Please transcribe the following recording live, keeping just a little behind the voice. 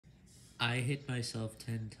I hit myself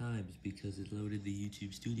 10 times because it loaded the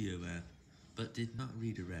YouTube Studio app, but did not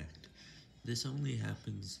redirect. This only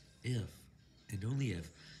happens if, and only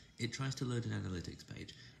if, it tries to load an analytics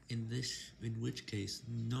page, in which case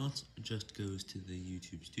not just goes to the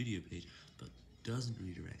YouTube Studio page, but doesn't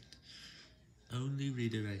redirect. Only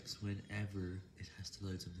redirects whenever it has to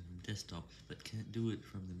load something from desktop, but can't do it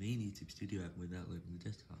from the main YouTube Studio app without loading the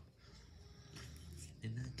desktop.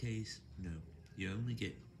 In that case, no, you only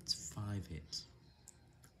get 5 hits.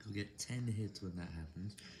 You'll get 10 hits when that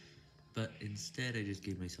happens, but instead I just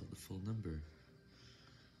gave myself the full number,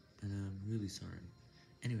 and I'm really sorry.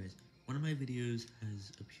 Anyways, one of my videos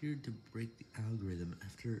has appeared to break the algorithm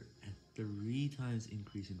after a 3 times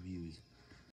increase in views.